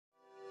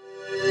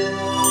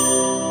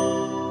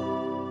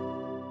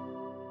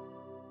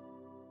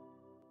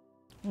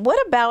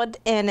What about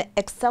an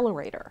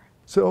accelerator?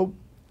 So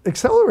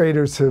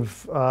accelerators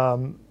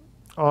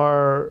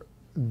are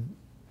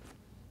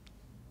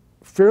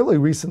fairly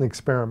recent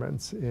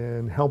experiments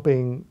in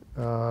helping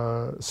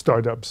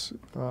startups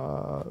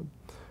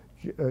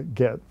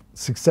get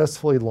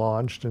successfully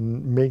launched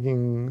and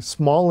making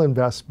small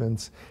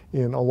investments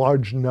in a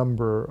large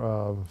number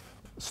of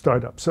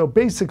startups. So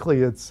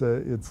basically, it's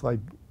like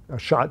a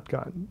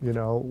shotgun. You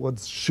know,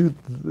 let's shoot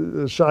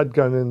the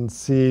shotgun and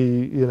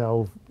see, you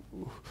know,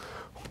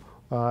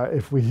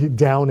 if we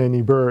down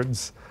any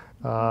birds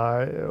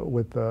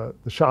with the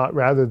shot,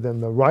 rather than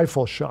the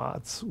rifle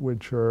shots,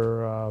 which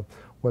are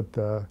what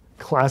the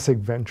classic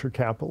venture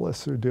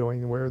capitalists are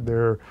doing, where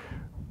they're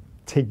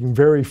taking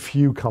very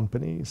few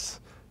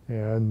companies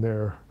and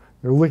they're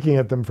looking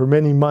at them for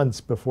many months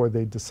before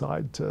they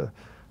decide to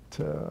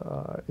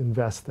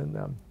invest in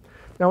them.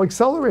 Now,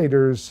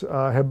 accelerators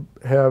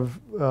have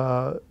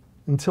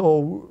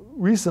until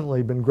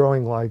recently been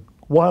growing like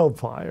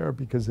wildfire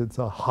because it's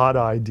a hot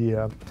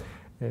idea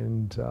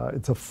and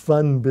it's a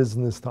fun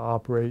business to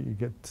operate. You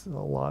get a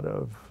lot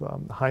of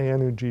high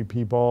energy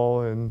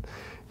people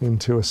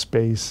into a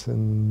space,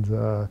 and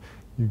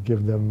you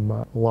give them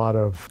a lot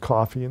of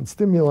coffee and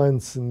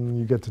stimulants, and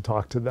you get to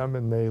talk to them,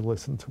 and they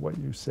listen to what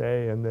you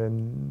say, and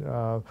then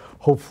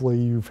hopefully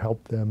you've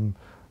helped them,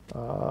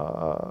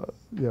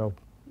 you know,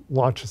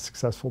 launch a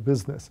successful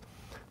business.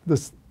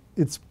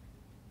 It's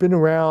been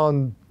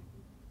around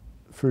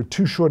for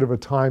too short of a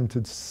time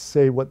to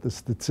say what the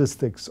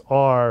statistics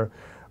are,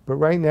 but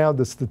right now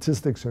the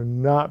statistics are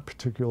not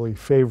particularly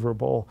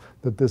favorable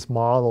that this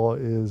model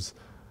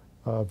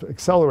of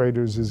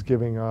accelerators is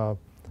giving a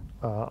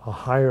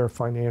higher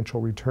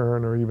financial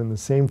return or even the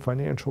same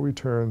financial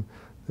return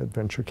that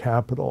venture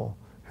capital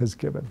has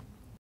given.